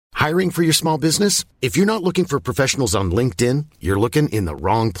Hiring for your small business? If you're not looking for professionals on LinkedIn, you're looking in the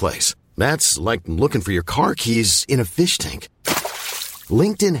wrong place. That's like looking for your car keys in a fish tank.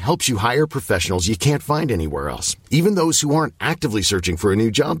 LinkedIn helps you hire professionals you can't find anywhere else, even those who aren't actively searching for a new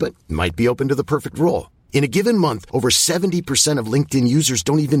job but might be open to the perfect role. In a given month, over 70% of LinkedIn users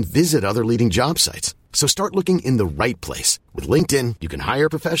don't even visit other leading job sites. So start looking in the right place. With LinkedIn, you can hire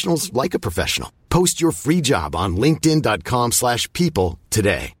professionals like a professional. Post your free job on linkedin.com/people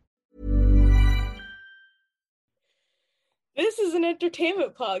today. This is an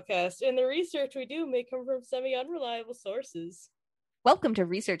entertainment podcast, and the research we do may come from semi-unreliable sources. Welcome to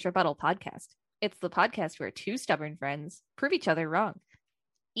Research Rebuttal Podcast. It's the podcast where two stubborn friends prove each other wrong.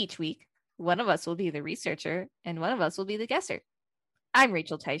 Each week, one of us will be the researcher, and one of us will be the guesser. I'm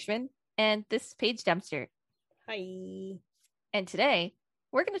Rachel Teichman, and this is Paige Dempster. Hi. And today,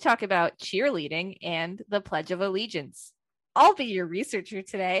 we're going to talk about cheerleading and the Pledge of Allegiance. I'll be your researcher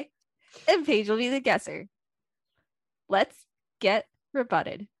today, and Paige will be the guesser. Let's get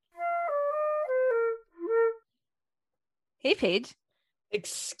rebutted. Hey, Paige.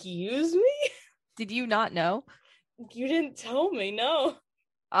 Excuse me? Did you not know? You didn't tell me, no.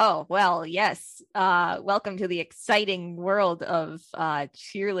 Oh, well, yes. Welcome to the exciting world of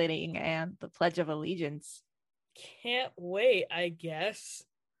cheerleading and the Pledge of Allegiance. Can't wait, I guess.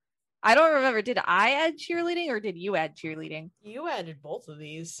 I don't remember. Did I add cheerleading or did you add cheerleading? You added both of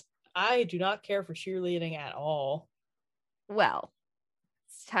these. I do not care for cheerleading at all. Well,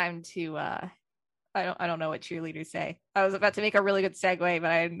 it's time to I don't know what cheerleaders say. I was about to make a really good segue, but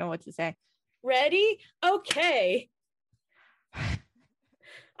I didn't know what to say. Ready? Okay.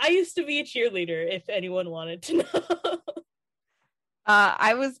 I used to be a cheerleader, if anyone wanted to know.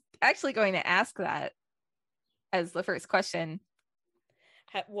 I was actually going to ask that as the first question.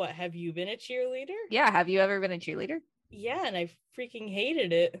 What, have you been a cheerleader? Yeah, have you ever been a cheerleader? Yeah, and I freaking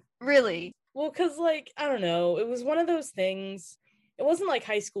hated it. Really? Well, because, like, I don't know, it was one of those things. It wasn't like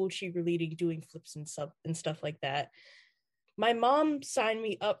high school cheerleading, doing flips and stuff like that. My mom signed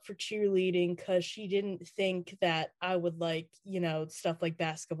me up for cheerleading because she didn't think that I would like, stuff like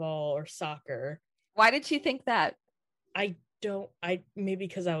basketball or soccer. Why did she think that? Maybe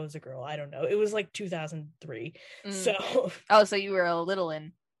because I was a girl. I don't know. It was like 2003. So. Oh, so you were a little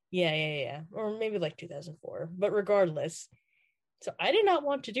in. Yeah. Or maybe like 2004. But regardless. So I did not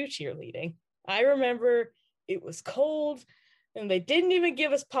want to do cheerleading. I remember it was cold and they didn't even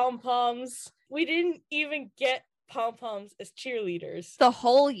give us pom-poms. We didn't even get pom-poms as cheerleaders. The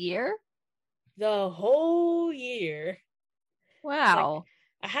whole year? The whole year. Wow.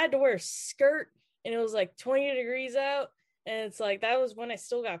 Like, I had to wear a skirt and it was like 20 degrees out. And it's like, that was when I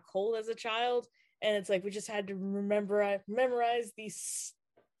still got cold as a child. And it's like, we just had to memorize these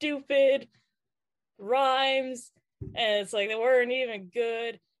stupid rhymes. And it's like, they weren't even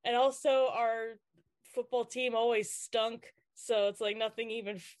good. And also our football team always stunk. So it's like nothing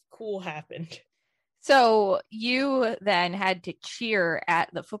even cool happened. So you then had to cheer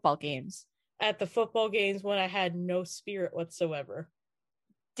at the football games. At the football games when I had no spirit whatsoever.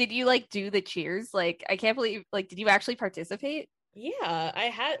 Did you do the cheers? Like, I can't believe, did you actually participate? Yeah, I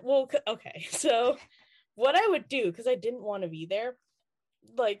had, okay. So what I would do, because I didn't want to be there,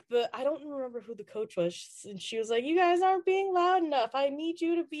 I don't remember who the coach was, and she was like, you guys aren't being loud enough. I need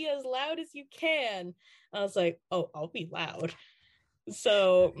you to be as loud as you can. I was like, oh, I'll be loud.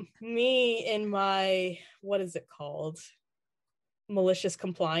 So me and my, what is it called? Malicious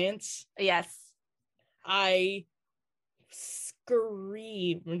compliance. Yes. I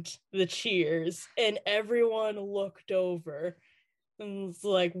screamed the cheers and everyone looked over and was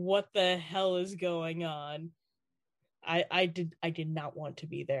like, what the hell is going on? I did not want to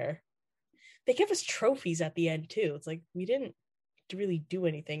be there. They gave us trophies at the end too. It's like we didn't really do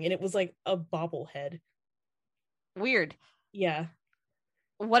anything, and it was like a bobblehead. Weird. Yeah.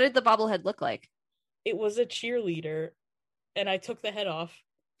 What did the bobblehead look like? It was a cheerleader, and I took the head off.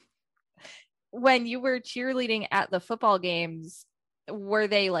 When you were cheerleading at the football games, were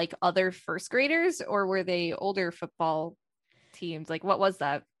they like other first graders or were they older football teams? Like, what was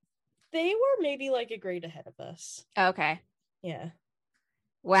that? They were maybe like a grade ahead of us. Okay. Yeah.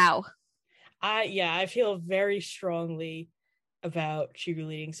 Wow. I feel very strongly about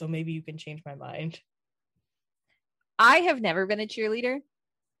cheerleading, so maybe you can change my mind. I have never been a cheerleader.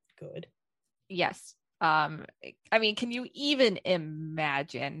 Good. Yes. I mean, can you even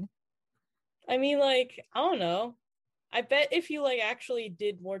imagine? I mean, like, I don't know. I bet if you like actually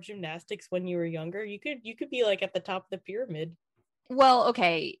did more gymnastics when you were younger, you could be like at the top of the pyramid. Well,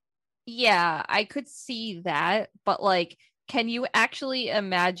 okay. Yeah, I could see that, but like, can you actually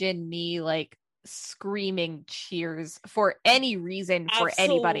imagine me like screaming cheers for any reason for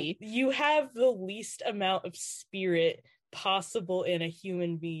anybody. You have the least amount of spirit possible in a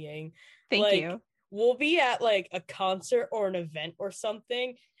human being. Thank you. We'll be at like a concert or an event or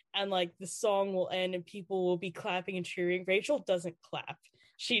something, and like the song will end and people will be clapping and cheering. Rachel doesn't clap.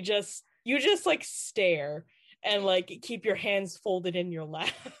 You just like stare and like keep your hands folded in your lap.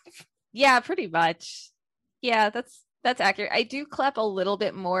 Yeah, pretty much. Yeah, that's accurate. I do clap a little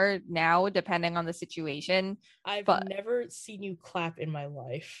bit more now, depending on the situation. I've never seen you clap in my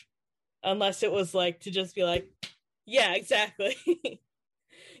life, unless it was like to just be like, yeah, exactly.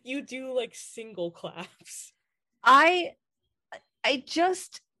 You do like single claps. I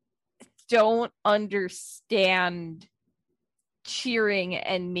just don't understand cheering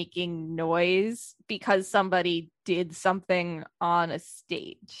and making noise because somebody did something on a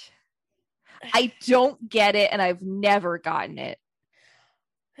stage. I don't get it, and I've never gotten it.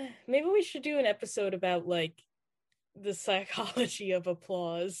 Maybe we should do an episode about like the psychology of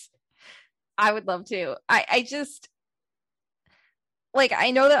applause. I would love to. I just like,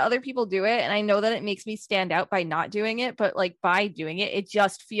 I know that other people do it, and I know that it makes me stand out by not doing it, but like by doing it, it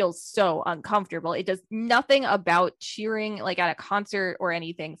just feels so uncomfortable. It does nothing about cheering like at a concert or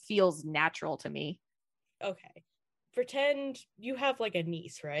anything feels natural to me. Okay. Pretend you have like a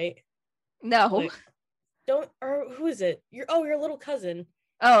niece, right? No. Like, who is it? Your little cousin.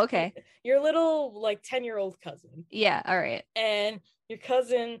 Oh, okay. Your little like 10-year-old cousin. Yeah, all right. And your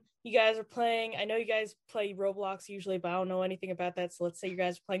cousin, you guys are playing. I know you guys play Roblox usually, but I don't know anything about that. So let's say you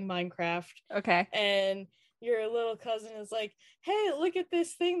guys are playing Minecraft. Okay. And your little cousin is like, hey, look at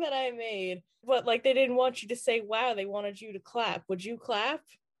this thing that I made. But like they didn't want you to say wow, they wanted you to clap. Would you clap?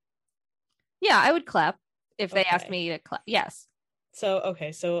 Yeah, I would clap if they asked me to clap. Yes. So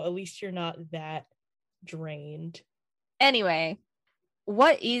at least you're not that drained. Anyway,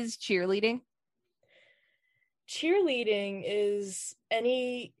 what is cheerleading? Cheerleading is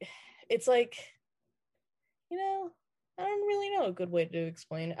it's like, I don't really know a good way to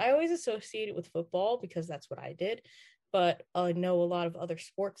explain it. I always associate it with football because that's what I did, but I know a lot of other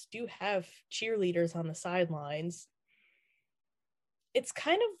sports do have cheerleaders on the sidelines. It's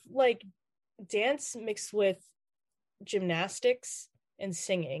kind of like dance mixed with gymnastics and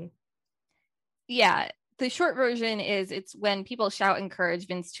singing. Yeah, the short version is it's when people shout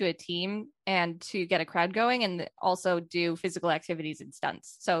encouragements to a team and to get a crowd going, and also do physical activities and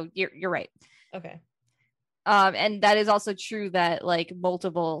stunts. So you're right. Okay. And that is also true that like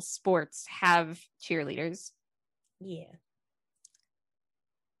multiple sports have cheerleaders. Yeah.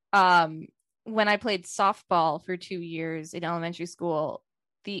 When I played softball for 2 years in elementary school,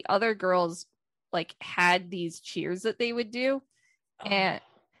 the other girls like had these cheers that they would do. Oh.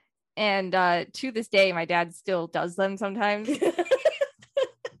 And to this day, my dad still does them sometimes.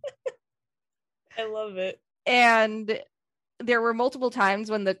 I love it. And there were multiple times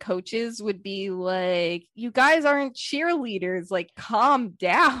when the coaches would be like, you guys aren't cheerleaders, like calm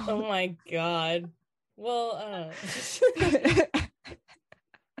down. Oh my God. Well,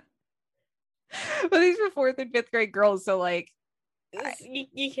 But these were 4th and 5th grade girls, so like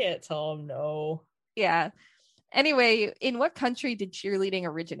you can't tell them no. Yeah. Anyway, in what country did cheerleading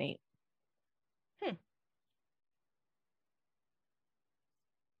originate?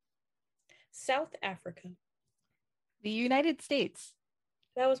 South Africa. The United States.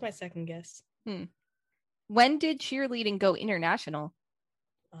 That was my second guess. When did cheerleading go international?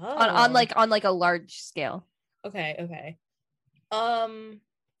 Oh. On like a large scale. Okay.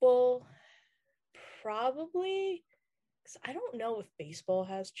 Well, probably, because I don't know if baseball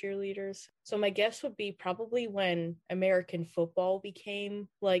has cheerleaders. So my guess would be probably when American football became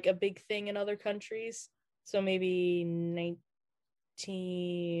like a big thing in other countries. So maybe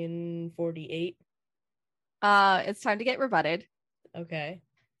 1948. It's time to get rebutted. Okay.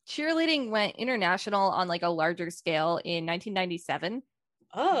 Cheerleading went international on like a larger scale in 1997.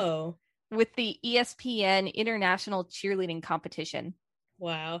 Oh. With the ESPN International Cheerleading Competition.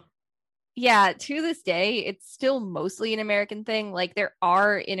 Wow. Yeah, to this day, it's still mostly an American thing. Like there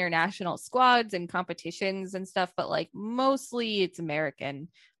are international squads and competitions and stuff, but like mostly it's American,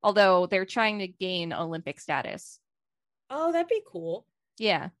 although they're trying to gain Olympic status. Oh, that'd be cool.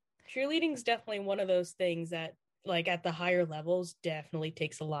 Yeah. Cheerleading's definitely one of those things that like at the higher levels definitely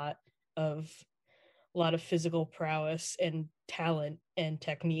takes a lot of physical prowess and talent and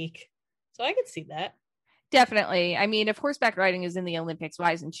technique. So I could see that. Definitely. I mean, if horseback riding is in the Olympics,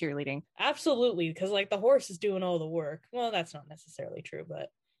 why isn't cheerleading? Absolutely, because like the horse is doing all the work. Well, that's not necessarily true,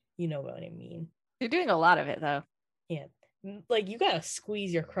 but you know what I mean. You're doing a lot of it, though. Yeah. Like you gotta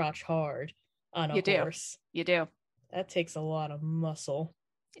squeeze your crotch hard on a horse. You do. That takes a lot of muscle.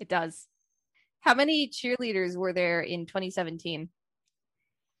 It does. How many cheerleaders were there in 2017?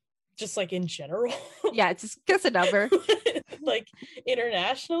 Just like in general. Yeah, it's just a number. Like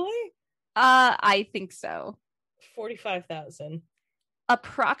internationally? I think so. 45,000.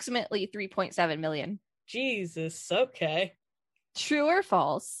 Approximately 3.7 million. Jesus, okay. True or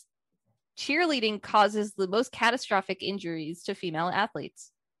false? Cheerleading causes the most catastrophic injuries to female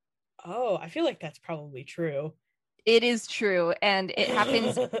athletes. Oh, I feel like that's probably true. It is true, and it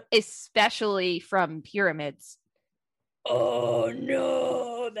happens especially from pyramids. Oh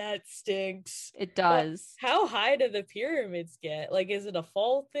no, that stinks. It does. How high do the pyramids get? Like, is it a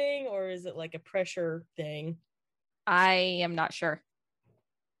fall thing or is it like a pressure thing? I am not sure.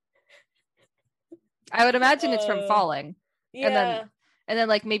 I would imagine it's from falling. Yeah. And then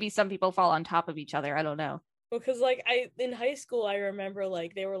like maybe some people fall on top of each other. I don't know. Because like in high school, I remember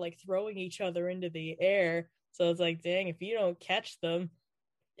like they were like throwing each other into the air. So it's like, dang, if you don't catch them,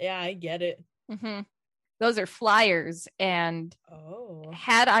 yeah, I get it. Mm-hmm. Those are flyers. And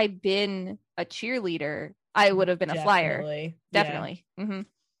had I been a cheerleader, I would have been a flyer. Definitely.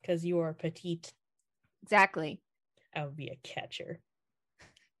 Because you are petite. Exactly. I would be a catcher.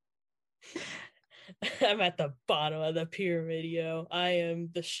 I'm at the bottom of the pyramid, yo. I am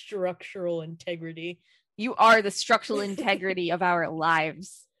the structural integrity. You are the structural integrity of our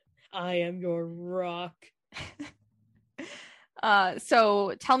lives. I am your rock.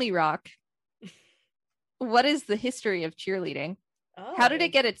 So tell me, Rock, what is the history of cheerleading? Oh. How did it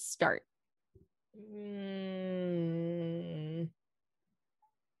get its start?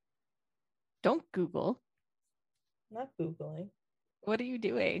 Don't Google. Not Googling. What are you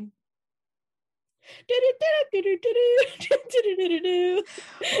doing?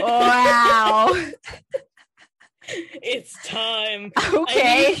 Wow. It's time.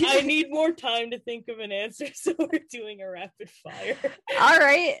 Okay. I need more time to think of an answer, so we're doing a rapid fire. All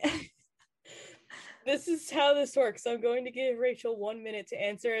right. This is how this works. I'm going to give Rachel 1 minute to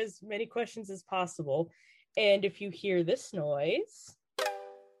answer as many questions as possible. And if you hear this noise,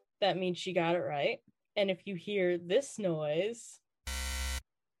 that means she got it right. And if you hear this noise,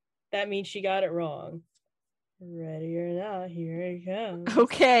 that means she got it wrong. Ready or not, here it comes.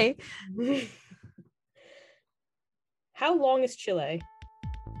 Okay. How long is Chile?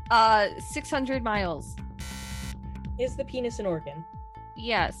 600 miles. Is the penis an organ?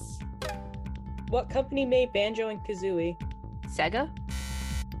 Yes. What company made Banjo and Kazooie? Sega.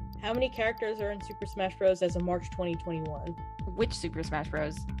 How many characters are in Super Smash Bros. As of March 2021? Which Super Smash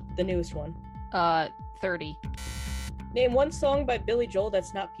Bros? The newest one. 30. Name one song by Billy Joel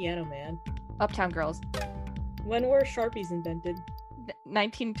that's not Piano Man. Uptown Girls. When were Sharpies invented?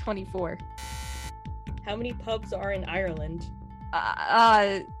 1924. How many pubs are in Ireland?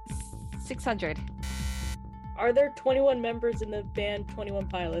 600. Are there 21 members in the band 21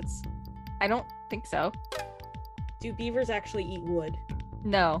 Pilots? I don't think so. Do beavers actually eat wood?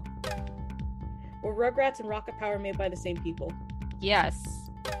 No. Were Rugrats and Rocket Power made by the same people? Yes.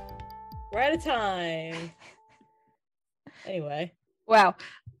 We're out of time. Anyway. Wow.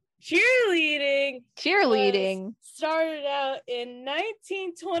 Cheerleading started out in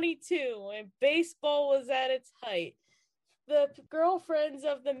 1922 when baseball was at its height. The girlfriends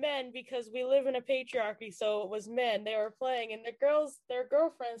of the men, because we live in a patriarchy, so it was men, they were playing, and their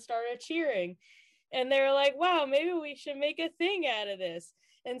girlfriends started cheering. And they were like, wow, maybe we should make a thing out of this.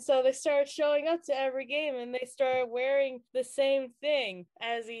 And so they started showing up to every game, and they started wearing the same thing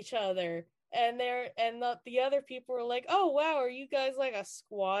as each other. And the other people were like, oh, wow, are you guys like a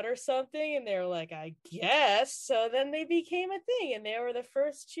squad or something? And they were like, I guess. So then they became a thing, and they were the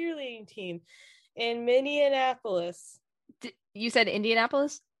first cheerleading team in Minneapolis. You said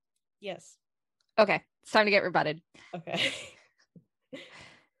Indianapolis? Yes. Okay, it's time to get rebutted. Okay.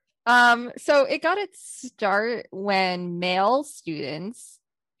 So it got its start when male students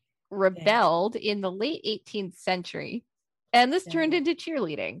rebelled in the late 18th century, and this turned into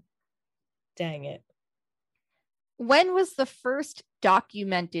cheerleading. Dang it. When was the first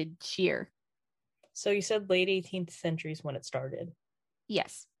documented cheer? So you said late 18th century is when it started.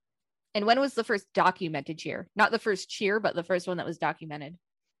 Yes. And when was the first documented cheer? Not the first cheer, but the first one that was documented.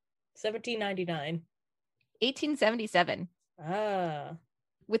 1799. 1877. Ah.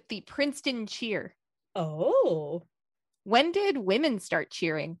 With the Princeton cheer. Oh. When did women start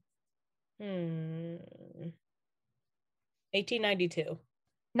cheering? 1892.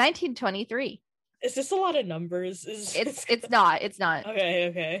 1923. Is this a lot of numbers? It's not.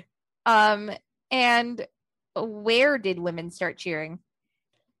 Okay. And where did women start cheering?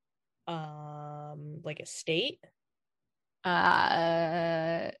 Like a state?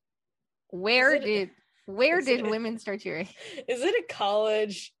 Where did women start cheering? Is it a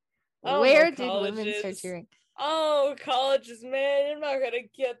college? Oh no, Where did women start colleges. cheering? Oh, colleges, man, you're not gonna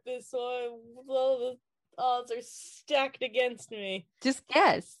get this one. All the odds are stacked against me. Just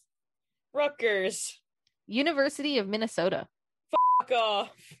guess. Rutgers. University of Minnesota. Fuck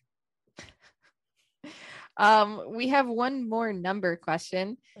off. We have one more number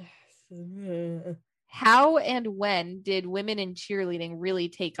question. How and when did women in cheerleading really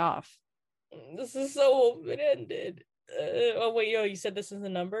take off? This is so open-ended. Oh wait, yo, you said this is the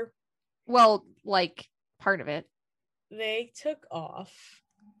number? Well, like part of it. They took off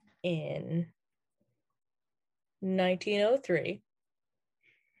in 1903,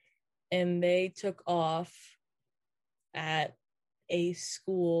 and they took off at a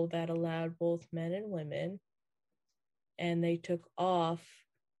school that allowed both men and women, and they took off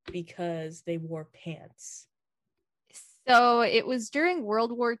because they wore pants. So it was during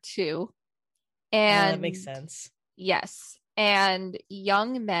World War II. And that makes sense. Yes. And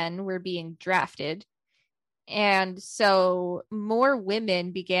young men were being drafted. And so more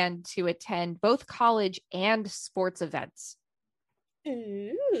women began to attend both college and sports events.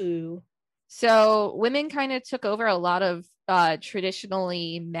 Ooh. So women kind of took over a lot of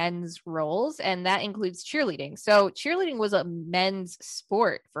traditionally men's roles, and that includes cheerleading. So cheerleading was a men's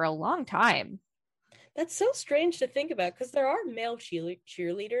sport for a long time. That's so strange to think about, because there are male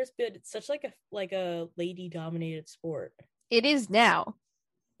cheerleaders, but it's such like a lady dominated sport. It is now.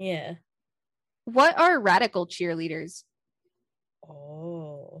 Yeah. What are radical cheerleaders?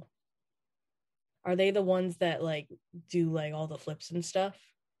 Oh. Are they the ones that like do like all the flips and stuff?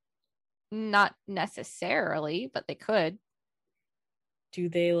 Not necessarily, but they could. Do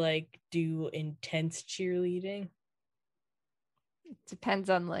they like do intense cheerleading? Depends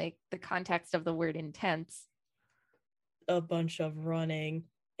on like the context of the word intense. A bunch of running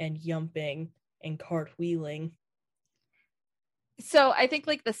and yumping and cartwheeling. So I think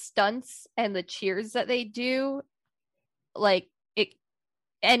like the stunts and the cheers that they do, like it,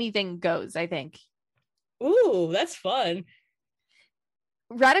 anything goes, I think. Ooh, that's fun.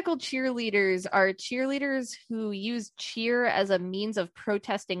 Radical cheerleaders are cheerleaders who use cheer as a means of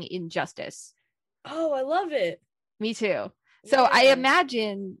protesting injustice. Oh, I love it. Me too. So I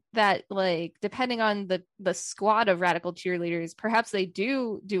imagine that, like, depending on the squad of radical cheerleaders, perhaps they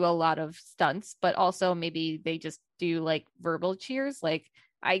do a lot of stunts, but also maybe they just do like verbal cheers. Like,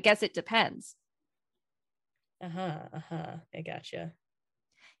 I guess it depends. I gotcha.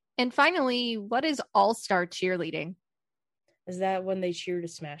 And finally, what is all-star cheerleading? Is that when they cheer to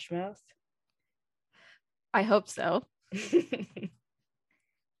Smash Mouth? I hope so.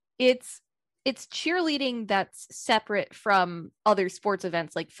 It's cheerleading that's separate from other sports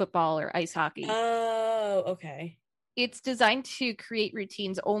events like football or ice hockey. Oh, okay. It's designed to create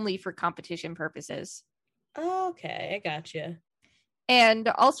routines only for competition purposes. Okay, I gotcha. And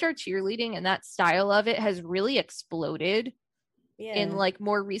all-star cheerleading and that style of it has really exploded in like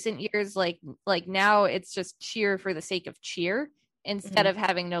more recent years. Like now it's just cheer for the sake of cheer instead of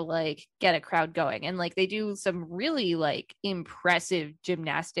having to like get a crowd going. And like they do some really like impressive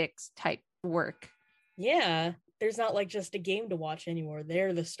gymnastics type work. Yeah, there's not like just a game to watch anymore.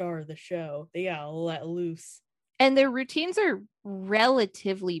 They're the star of the show. They gotta let loose. And their routines are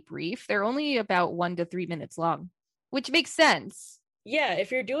relatively brief. They're only about 1 to 3 minutes long, which makes sense. Yeah,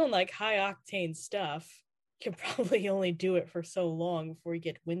 if you're doing like high octane stuff, you can probably only do it for so long before you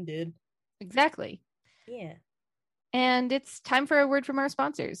get winded. Exactly. Yeah. And it's time for a word from our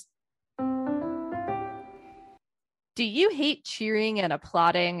sponsors. Do you hate cheering and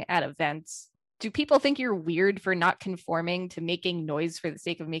applauding at events? Do people think you're weird for not conforming to making noise for the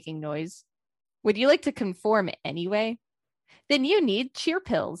sake of making noise? Would you like to conform anyway? Then you need cheer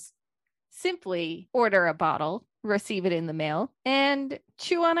pills. Simply order a bottle, receive it in the mail, and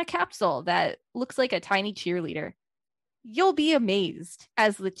chew on a capsule that looks like a tiny cheerleader. You'll be amazed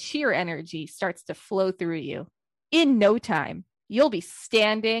as the cheer energy starts to flow through you. In no time, you'll be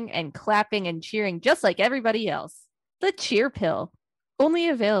standing and clapping and cheering just like everybody else. The Cheer Pill, only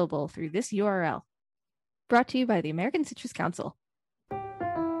available through this URL. Brought to you by the American Citrus Council.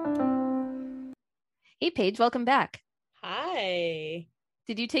 Hey, Paige, welcome back. Hi.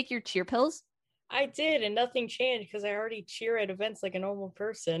 Did you take your cheer pills? I did, and nothing changed because I already cheer at events like a normal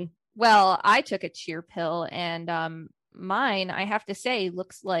person. Well, I took a cheer pill, and mine, I have to say,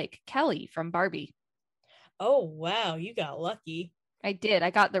 looks like Kelly from Barbie. Oh, wow, you got lucky. I did.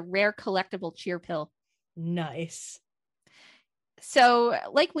 I got the rare collectible cheer pill. Nice. So,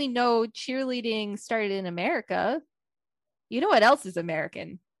 like we know, cheerleading started in America. You know what else is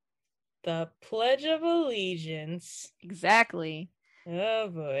American? The Pledge of Allegiance. Exactly. Oh,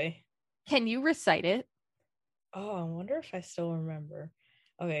 boy. Can you recite it? Oh, I wonder if I still remember.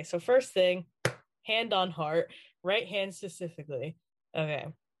 Okay, so first thing, hand on heart, right hand specifically. Okay.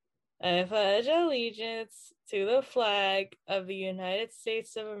 I pledge allegiance to the flag of the United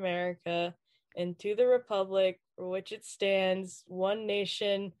States of America and to the republic for which it stands, one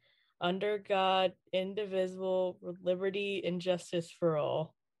nation, under God, indivisible, with liberty and justice for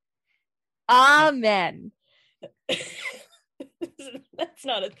all. Amen. That's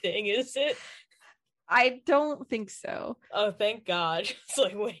not a thing, is it? I don't think so. Oh, thank God. It's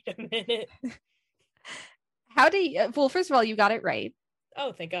like, wait a minute. How do you, well, first of all, you got it right.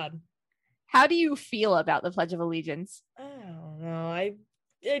 Oh, thank God. How do you feel about the Pledge of Allegiance? I don't know. I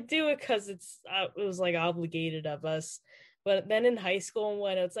do it because it was like obligated of us. But then in high school,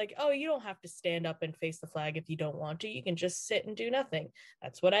 when it's like, oh, you don't have to stand up and face the flag if you don't want to. You can just sit and do nothing.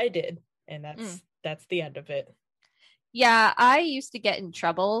 That's what I did. And that's the end of it. Yeah, I used to get in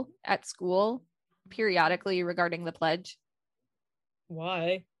trouble at school periodically regarding the pledge.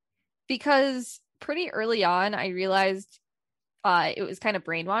 Why? Because pretty early on, I realized it was kind of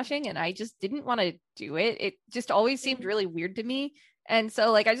brainwashing and I just didn't want to do it. It just always seemed really weird to me. And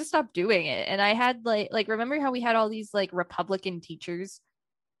so like I just stopped doing it. And I had like remember how we had all these like Republican teachers?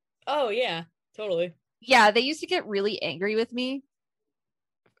 Oh yeah, totally. Yeah, they used to get really angry with me.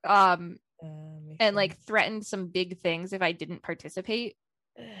 And like threatened some big things if I didn't participate.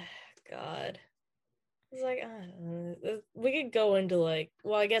 God. It's like we could go into like,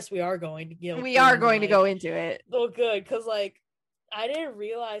 well, I guess we are going to, we are going to go into it. Oh, good, because like I didn't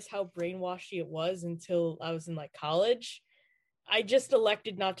realize how brainwashy it was until I was in like college. I just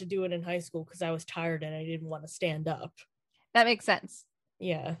elected not to do it in high school because I was tired and I didn't want to stand up. That makes sense.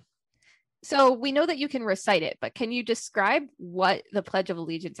 Yeah. So we know that you can recite it, but can you describe what the Pledge of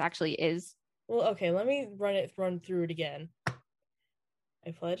Allegiance actually is? Well, okay, let me run through it again. I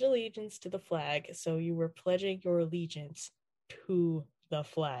pledge allegiance to the flag, so you were pledging your allegiance to the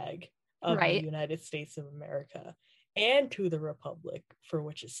flag of the United States of America and to the republic for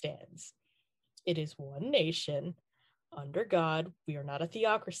which it stands. It is one nation, under God. We are not a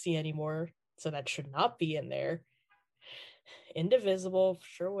theocracy anymore, so that should not be in there. Indivisible,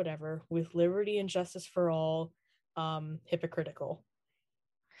 sure, whatever, with liberty and justice for all. Hypocritical.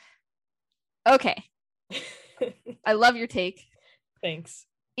 Okay. I love your take. Thanks.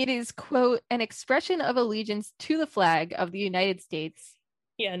 It is, quote, an expression of allegiance to the flag of the United States.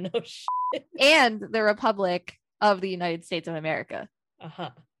 Yeah, no shit. And the Republic of the United States of America. Uh-huh.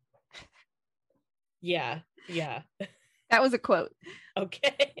 Yeah. That was a quote.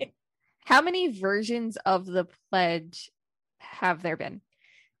 Okay. How many versions of the pledge have there been?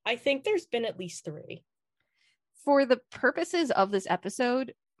 I think there's been at least 3. For the purposes of this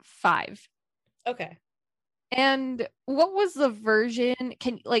episode, 5. Okay. And what was the version?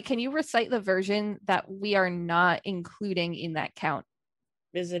 Can you recite the version that we are not including in that count?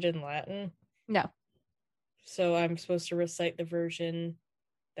 Is it in Latin? No. So I'm supposed to recite the version.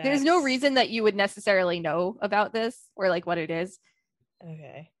 There's no reason that you would necessarily know about this or like what it is.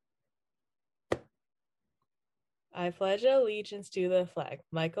 Okay. I pledge allegiance to the flag.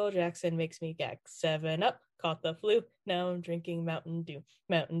 Michael Jackson makes me gag. 7-Up, caught the flu. Now I'm drinking Mountain Dew.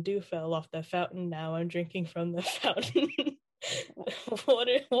 Mountain Dew fell off the fountain. Now I'm drinking from the fountain. What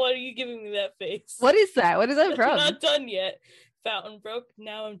are you giving me that face? What is that? What is that from? Not done yet. Fountain broke.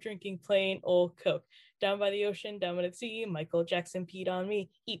 Now I'm drinking plain old Coke. Down by the ocean, down by the sea. Michael Jackson peed on me.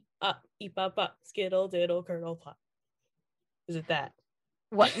 Eep up, skittle diddle curdle pop. Is it that?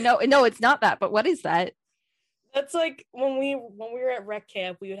 What? No, it's not that. But what is that? That's like when we were at rec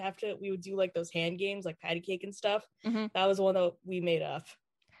camp, we would do like those hand games, like patty cake and stuff. Mm-hmm. That was one that we made up.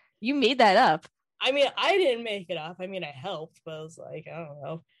 You made that up? I mean, I didn't make it up. I mean, I helped, but I was like, I don't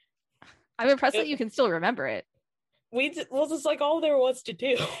know. I'm impressed that you can still remember it. It's like all there was to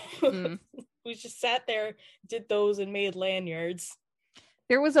do. Mm. We just sat there, did those, and made lanyards.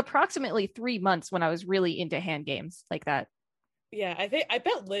 There was approximately 3 months when I was really into hand games like that. Yeah, I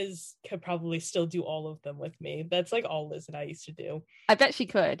bet Liz could probably still do all of them with me. That's like all Liz and I used to do. I bet she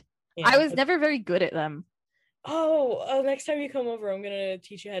could. Yeah, I was never very good at them. Oh, next time you come over, I'm gonna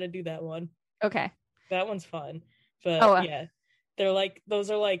teach you how to do that one. Okay. That one's fun. But yeah, they're like, those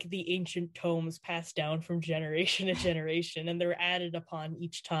are like the ancient tomes passed down from generation to generation, and they're added upon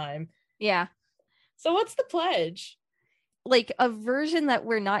each time. Yeah. So what's the pledge? Like a version that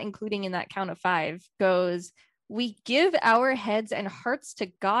we're not including in that count of 5 goes, we give our heads and hearts to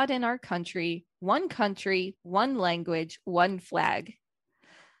God and our country, one language, one flag.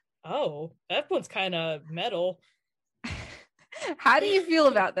 Oh, that one's kind of metal. How do you feel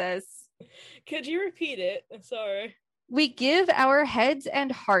about this? Could you repeat it? I'm sorry. We give our heads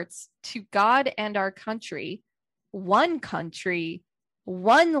and hearts to God and our country, one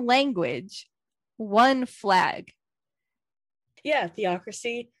one language, one flag. Yeah,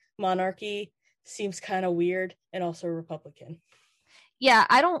 theocracy, monarchy seems kind of weird and also Republican. Yeah,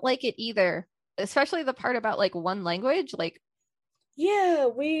 I don't like it either, especially the part about like one language. Like, yeah,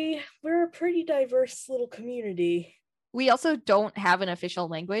 we're a pretty diverse little community. we also don't have an official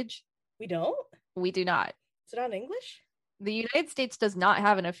language. We don't? We do not. Is it not English? The United States does not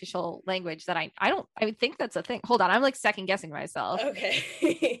have an official language that I think that's a thing. Hold on, I'm like second guessing myself.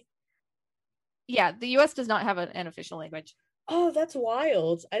 Okay. Yeah, the US does not have an official language. Oh, that's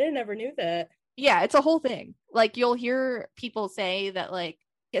wild. I never knew that. Yeah, it's a whole thing. Like, you'll hear people say that, like,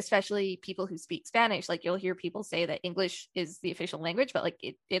 especially people who speak Spanish, like, you'll hear people say that English is the official language, but like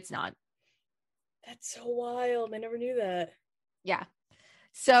it's not. That's so wild. I never knew that. Yeah.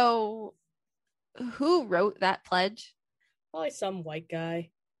 So who wrote that pledge? Probably some white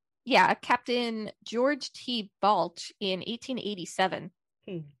guy. Yeah, Captain George T. Balch in 1887.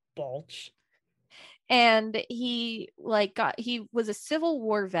 Balch. And he was a Civil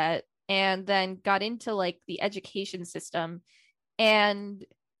War vet and then got into like the education system. And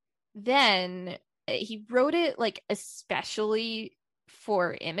then he wrote it like especially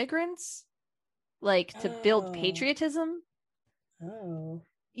for immigrants, like to build patriotism. Oh.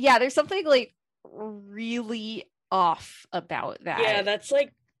 Yeah, there's something like really off about that. Yeah, that's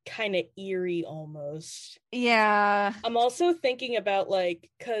like kind of eerie almost. Yeah. I'm also thinking about like,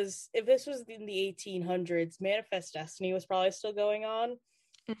 because if this was in the 1800s, Manifest Destiny was probably still going on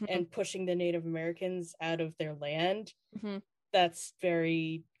and pushing the Native Americans out of their land. That's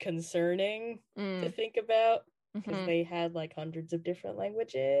very concerning to think about because they had like hundreds of different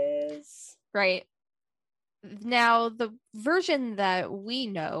languages. Right. Now, the version that we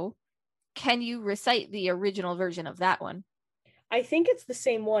know, can you recite the original version of that one? I think it's the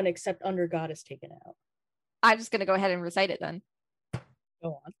same one, except Under God is taken out. I'm just going to go ahead and recite it then.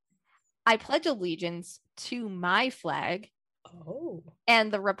 Go on. I pledge allegiance to my flag Oh.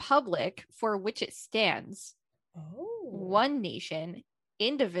 and the republic for which it stands. Oh. One nation,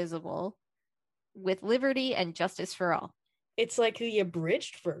 indivisible, with liberty and justice for all. It's like the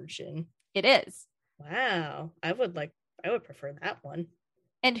abridged version. It is. Wow. I would prefer that one.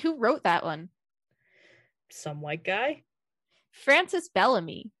 And who wrote that one? Some white guy. Francis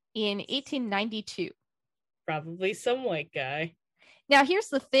Bellamy in 1892. Probably some white guy. Now, here's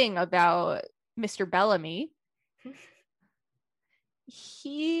the thing about Mr. Bellamy.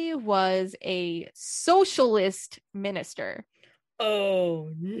 He was a socialist minister.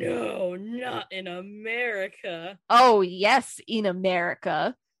 Oh, no, not in America. Oh, yes, in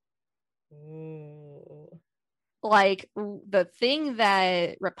America. Ooh. Like, the thing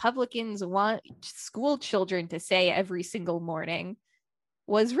that Republicans want school children to say every single morning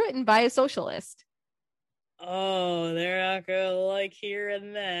was written by a socialist. Oh, they're not gonna like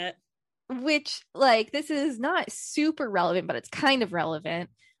hearing that. Which, like, this is not super relevant, but it's kind of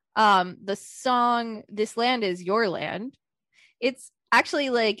relevant. The song "This Land Is Your Land," it's actually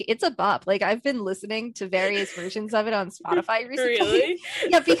like it's a bop. Like, I've been listening to various versions of it on Spotify recently. Really?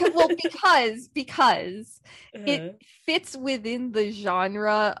 Yeah, because it fits within the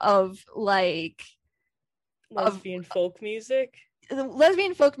genre of like lesbian folk music.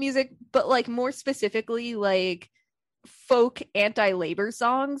 Lesbian folk music, but like more specifically like folk anti-labor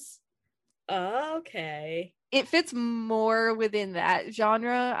songs. Okay. It fits more within that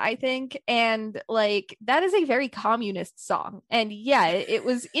genre, I think. And like that is a very communist song. And yeah, it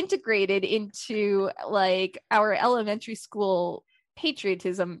was integrated into like our elementary school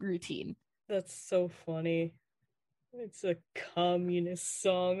patriotism routine. That's so funny. It's a communist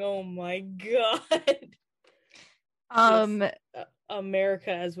song. Oh my god.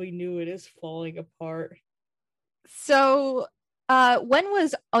 America as we knew it is falling apart. So when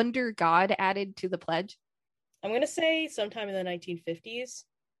was Under God added to the pledge? I'm gonna say sometime in the 1950s.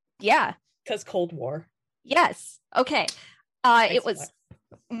 Yeah. Because Cold War. Yes. Okay. It was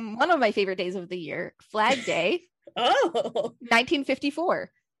one of my favorite days of the year. Flag Day. Oh.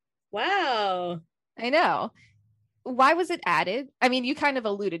 1954. Wow. I know. Why was it added? I mean, you kind of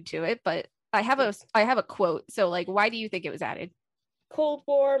alluded to it, but I have a quote. So like, why do you think it was added? Cold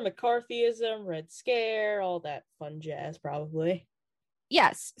War, McCarthyism, Red Scare, all that fun jazz, probably.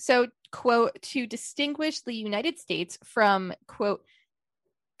 Yes. So, quote, to distinguish the United States from, quote,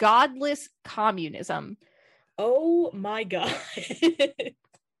 godless communism. Oh my god.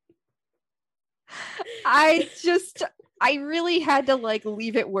 I really had to like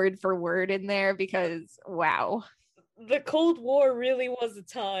leave it word for word in there because wow. The Cold War really was a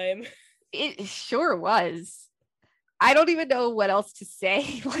time. It sure was. I don't even know what else to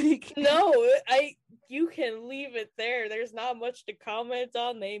say. Like, no, you can leave it there. There's not much to comment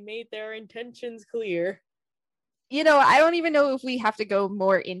on. They made their intentions clear. I don't even know if we have to go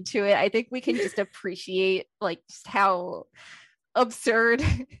more into it. I think we can just appreciate like just how absurd.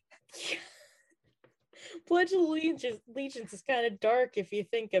 Pledge of Allegiance is kind of dark if you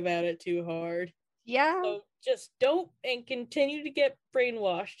think about it too hard. Yeah. So just don't and continue to get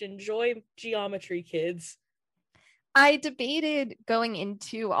brainwashed. Enjoy geometry, kids. I debated going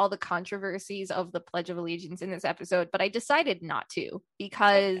into all the controversies of the Pledge of Allegiance in this episode, but I decided not to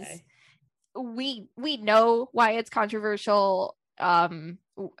because we know why it's controversial.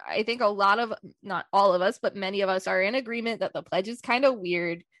 I think a lot of, not all of us, but many of us are in agreement that the pledge is kind of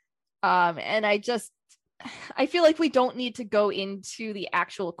weird. And I feel like we don't need to go into the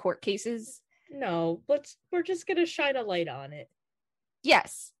actual court cases. No, we're just gonna shine a light on it.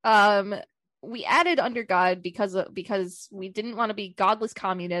 Yes. We added under God because we didn't want to be godless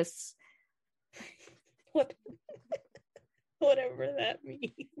communists. What? Whatever that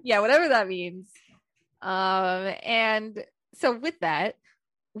means. Yeah, whatever that means. And so with that,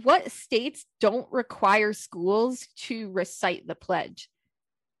 what states don't require schools to recite the pledge?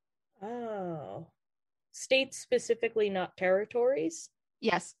 Oh. States specifically, not territories?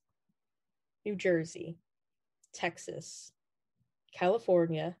 Yes. New Jersey, Texas,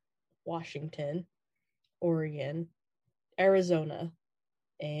 California, Washington, Oregon, Arizona,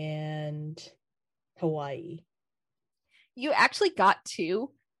 and Hawaii. You actually got 2.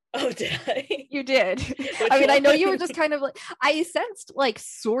 Oh, did I? You did. I mean, I know you were just kind of like, I sensed like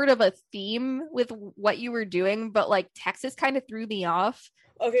sort of a theme with what you were doing, but like Texas kind of threw me off.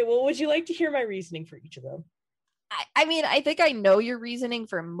 Okay, well, would you like to hear my reasoning for each of them? I mean, I think I know your reasoning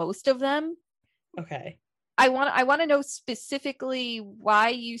for most of them. Okay. I want to know specifically why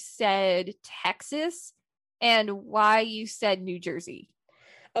you said Texas and why you said New Jersey.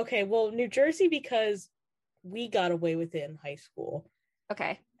 Okay, well, New Jersey because we got away with it in high school.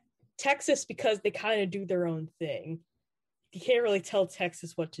 Okay. Texas because they kind of do their own thing. You can't really tell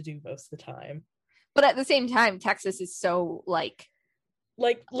Texas what to do most of the time. But at the same time, Texas is so like,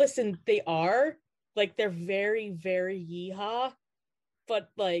 listen, they are like, they're very, very yeehaw, but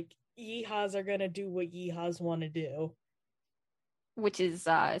like yeehaws are gonna do what yeehaws want to do, which is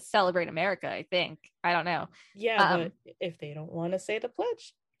celebrate America. I think, I don't know. Yeah, but if they don't want to say the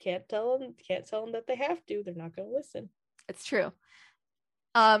pledge, can't tell them that they have to. They're not gonna listen. It's true.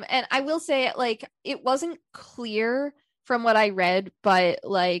 And I will say, like, it wasn't clear from what I read, but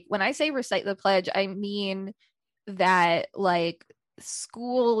like when I say recite the pledge, I mean that like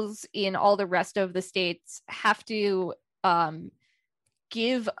schools in all the rest of the states have to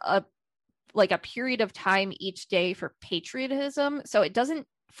give a period of time each day for patriotism. So it doesn't,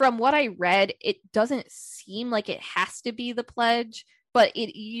 from what I read, it doesn't seem like it has to be the pledge, but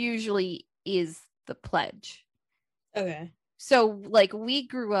it usually is the pledge. Okay. So like we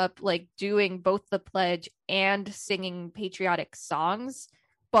grew up like doing both the pledge and singing patriotic songs,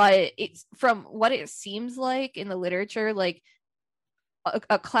 but it's, from what it seems like in the literature, like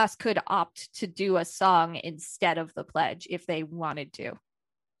a class could opt to do a song instead of the pledge if they wanted to.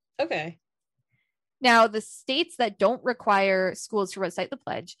 Okay. Now, the states that don't require schools to recite the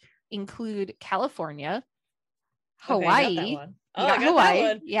pledge include California, Hawaii,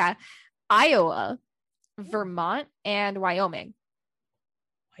 Hawaii, yeah, Iowa, Vermont, and Wyoming.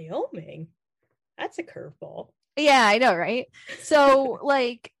 Wyoming? That's a curveball. Yeah, I know, right? So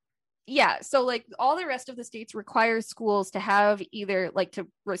like, yeah, so like all the rest of the states require schools to have either like to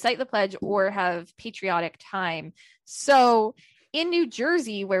recite the pledge or have patriotic time. So in New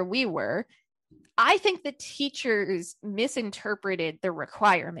Jersey, where we were, I think the teachers misinterpreted the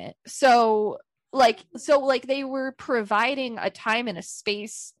requirement. So they were providing a time and a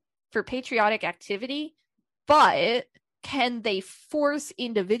space for patriotic activity, but can they force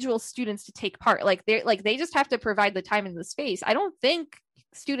individual students to take part? They just have to provide the time and the space. I don't think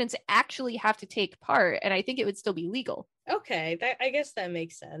students actually have to take part, and I think it would still be legal. Okay, I guess that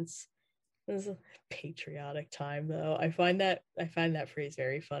makes sense. This is a patriotic time, though. I find that phrase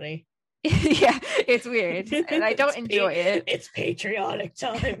very funny. Yeah, it's weird, and I don't enjoy it. It's patriotic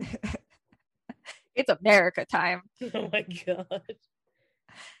time. It's America time. Oh my god.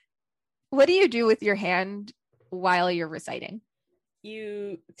 What do you do with your hand while you're reciting?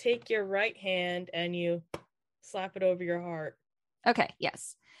 You take your right hand and you slap it over your heart. Okay,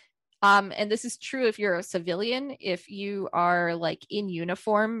 yes. And this is true if you're a civilian. If you are like in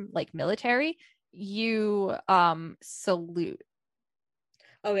uniform, like military, you salute.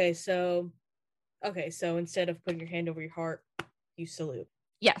 Okay, so instead of putting your hand over your heart, you salute.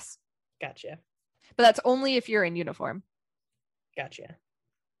 Yes. Gotcha. But that's only if you're in uniform. Gotcha.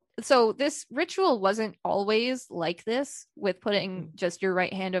 So this ritual wasn't always like this with putting just your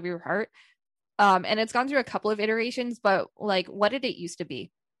right hand over your heart. And it's gone through a couple of iterations, but like, what did it used to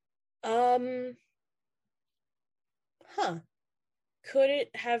be? Huh. Could it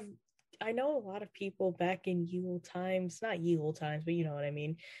have? I know a lot of people back in Yule times, not Yule times, but you know what I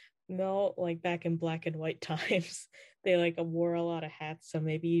mean. No, like back in black and white times, they like wore a lot of hats, so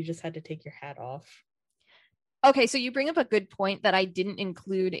maybe you just had to take your hat off. Okay, so you bring up a good point that I didn't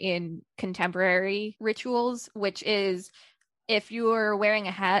include in contemporary rituals, which is if you're wearing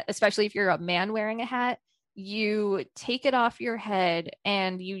a hat, especially if you're a man wearing a hat, you take it off your head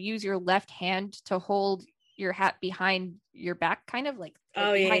and you use your left hand to hold your hat behind your back, kind of like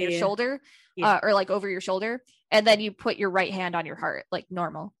behind your shoulder, or like over your shoulder. And then you put your right hand on your heart, like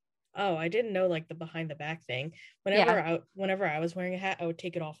normal. Oh, I didn't know like the behind the back thing. Whenever I was wearing a hat, I would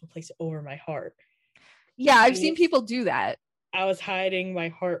take it off and place it over my heart. Yeah, I've seen people do that. I was hiding my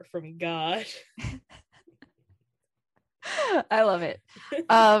heart from God. I love it.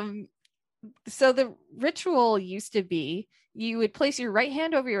 So the ritual used to be you would place your right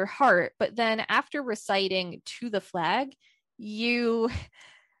hand over your heart, but then after reciting to the flag, you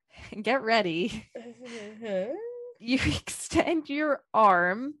get ready. You extend your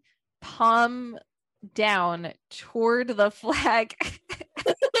arm, palm down toward the flag.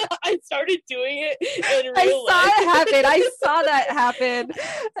 I started doing it in real life. I saw that happen.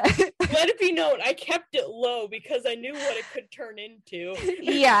 Let it be known, I kept it low because I knew what it could turn into.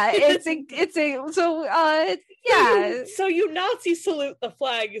 Yeah, yeah. So you Nazi salute the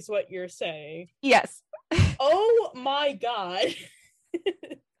flag is what you're saying? Yes. Oh my God.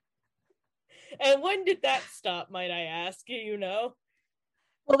 And when did that stop, might I ask? You know?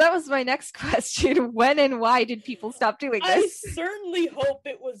 Well, that was my next question. When and why did people stop doing this? I certainly hope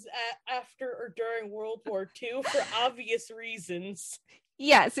it was after or during World War II for obvious reasons.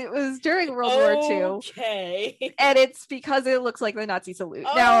 Yes, it was during World War II. Okay. And it's because it looks like the Nazi salute.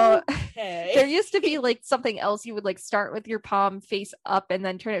 Now, there used to be like something else. You would like start with your palm face up and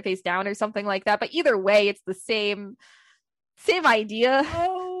then turn it face down or something like that. But either way, it's the same idea.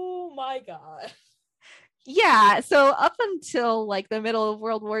 Oh my God. Yeah, so up until like the middle of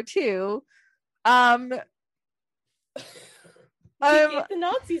World War II, the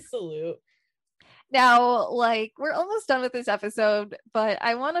Nazi salute. Now, like we're almost done with this episode, but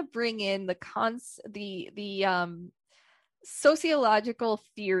I want to bring in the sociological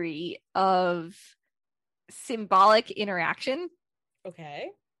theory of symbolic interaction.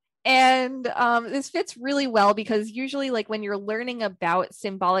 Okay. And this fits really well because usually like when you're learning about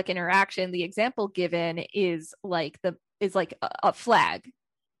symbolic interaction, the example given is like a flag.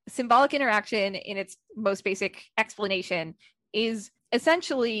 Symbolic interaction in its most basic explanation is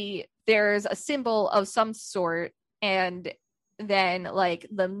essentially there's a symbol of some sort and then like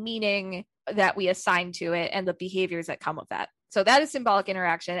the meaning that we assign to it and the behaviors that come with that. So that is symbolic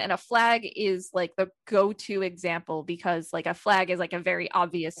interaction. And a flag is like the go-to example because like a flag is like a very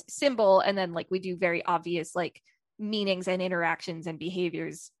obvious symbol. And then like we do very obvious like meanings and interactions and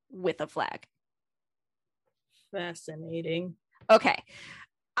behaviors with a flag. Fascinating. Okay.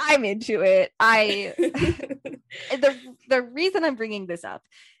 I'm into it. The reason I'm bringing this up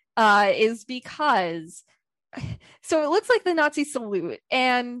is because so it looks like the Nazi salute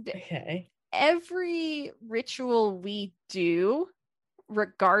and okay. Every ritual we do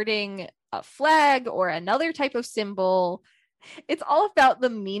regarding a flag or another type of symbol, it's all about the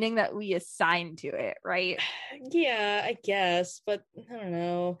meaning that we assign to it, right? Yeah, I guess, but I don't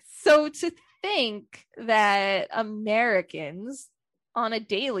know. So to think that Americans on a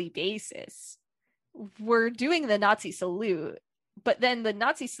daily basis were doing the Nazi salute, but then the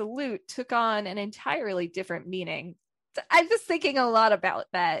Nazi salute took on an entirely different meaning. I'm just thinking a lot about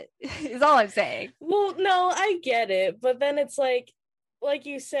that is all I'm saying. Well, no, I get it. But then it's like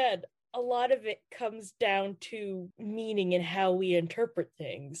you said, a lot of it comes down to meaning and how we interpret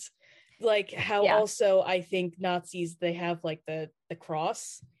things. Like how also I think Nazis, they have like the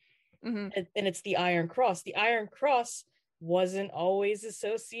cross and it's the Iron Cross. The Iron Cross wasn't always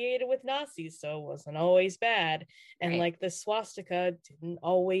associated with Nazis, so it wasn't always bad. And like the swastika didn't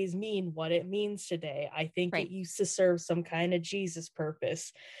always mean what it means today. I think it used to serve some kind of Jesus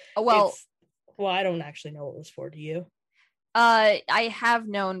purpose. Well, I don't actually know what it was for. Do you? I have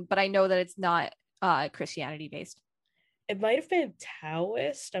known, but I know that it's not Christianity based. It might have been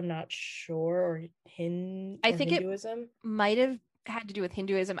Taoist. I'm not sure, or I think Hinduism. It might have had to do with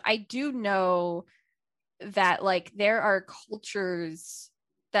Hinduism. I do know that like there are cultures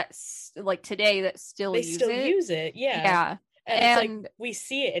that like today that still use it. Yeah. And it's And like we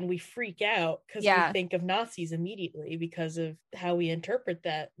see it and we freak out because Yeah. we think of Nazis immediately because of how we interpret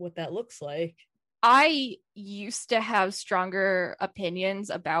that, what that looks like. I used to have stronger opinions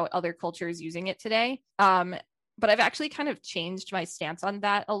about other cultures using it today. But I've actually kind of changed my stance on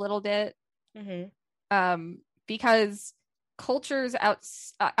that a little bit. Because cultures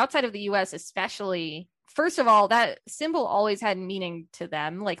outside of the US especially, first of all, that symbol always had meaning to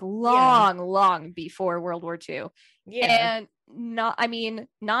them, like long before World War II. Yeah. And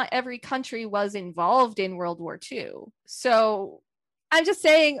not every country was involved in World War II. So I'm just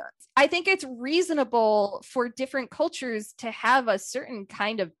saying, I think it's reasonable for different cultures to have a certain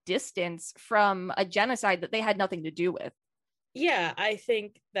kind of distance from a genocide that they had nothing to do with. Yeah, I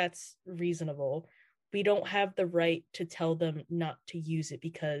think that's reasonable. We don't have the right to tell them not to use it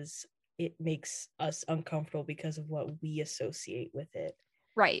because it makes us uncomfortable because of what we associate with it.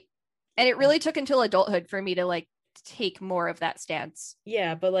 Right. And it really took until adulthood for me to like take more of that stance.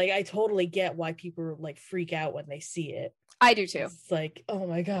 Yeah, but like I totally get why people like freak out when they see it. I do too. It's like, oh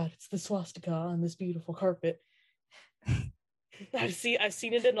my god, it's the swastika on this beautiful carpet. I've seen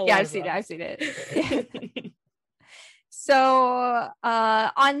it in a lot. I've seen it. So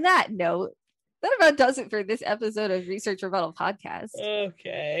on that note, that about does it for this episode of Research Rebuttal Podcast.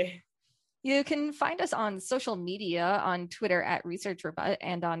 Okay. You can find us on social media on Twitter at Research Rebut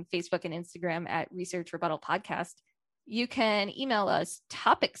and on Facebook and Instagram at Research Rebuttal Podcast. You can email us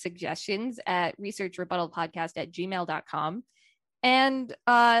topic suggestions at researchrebuttalpodcast@gmail.com and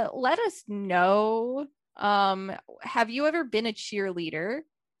let us know, have you ever been a cheerleader?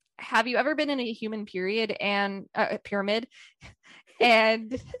 Have you ever been in a human pyramid? And Have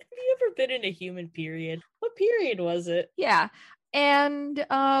you ever been in a human period? What period was it? Yeah. And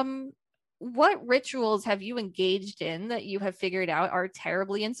what rituals have you engaged in that you have figured out are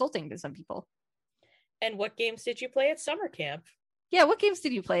terribly insulting to some people? And what games did you play at summer camp? Yeah, what games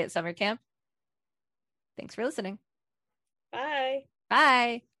did you play at summer camp? Thanks for listening. Bye.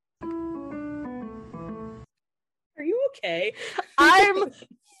 Bye. Are you okay? I'm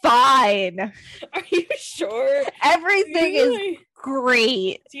fine. Are you sure? Everything is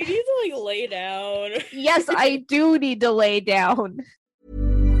great. Do you need to like lay down? Yes, I do need to lay down.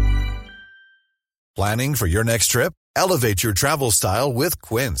 Planning for your next trip? Elevate your travel style with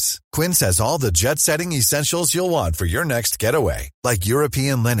Quince. Quince has all the jet-setting essentials you'll want for your next getaway, like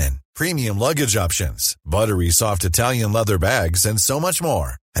European linen, premium luggage options, buttery soft Italian leather bags, and so much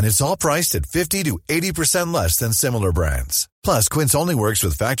more. And it's all priced at 50 to 80% less than similar brands. Plus, Quince only works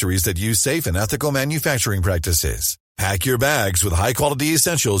with factories that use safe and ethical manufacturing practices. Pack your bags with high-quality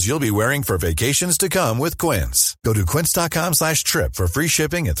essentials you'll be wearing for vacations to come with Quince. Go to quince.com/trip for free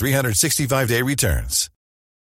shipping and 365-day returns.